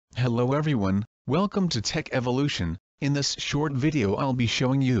Hello everyone, welcome to Tech Evolution. In this short video I'll be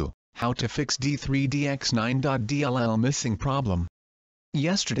showing you how to fix d3dx9.dll missing problem.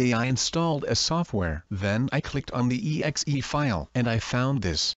 Yesterday I installed a software, then I clicked on the exe file and I found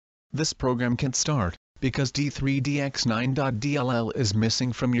this. This program can't start because d3dx9.dll is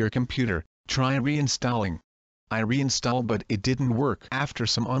missing from your computer. Try reinstalling. I reinstalled but it didn't work. After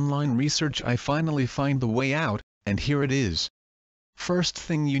some online research I finally find the way out, and here it is. First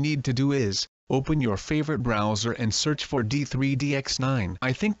thing you need to do is, open your favorite browser and search for d3dx9.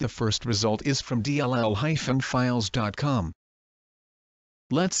 I think the first result is from dll-files.com.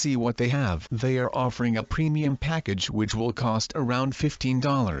 Let's see what they have. They are offering a premium package which will cost around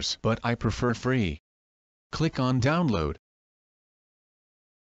 $15, but I prefer free. Click on download.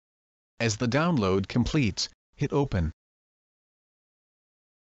 As the download completes, hit open.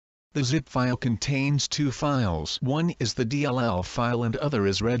 The zip file contains two files. One is the DLL file and other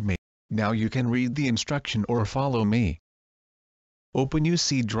is readme. Now you can read the instruction or follow me. Open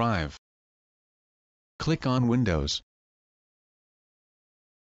UC drive. Click on Windows.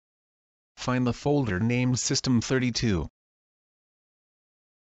 Find the folder named System32.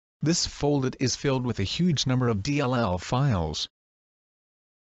 This folder is filled with a huge number of DLL files.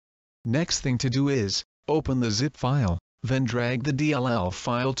 Next thing to do is, open the zip file. Then drag the DLL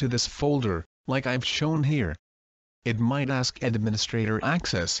file to this folder, like I've shown here. It might ask administrator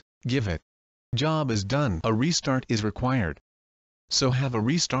access, give it. Job is done. A restart is required. So have a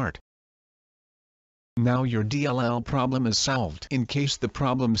restart. Now your DLL problem is solved. In case the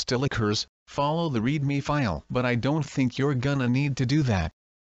problem still occurs, follow the README file. But I don't think you're gonna need to do that.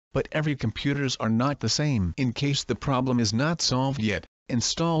 But every computers are not the same. In case the problem is not solved yet,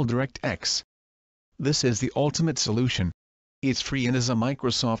 install DirectX. This is the ultimate solution. It's free and is a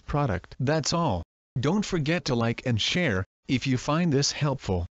Microsoft product. That's all. Don't forget to like and share if you find this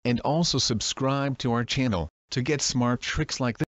helpful, and also subscribe to our channel to get smart tricks like this.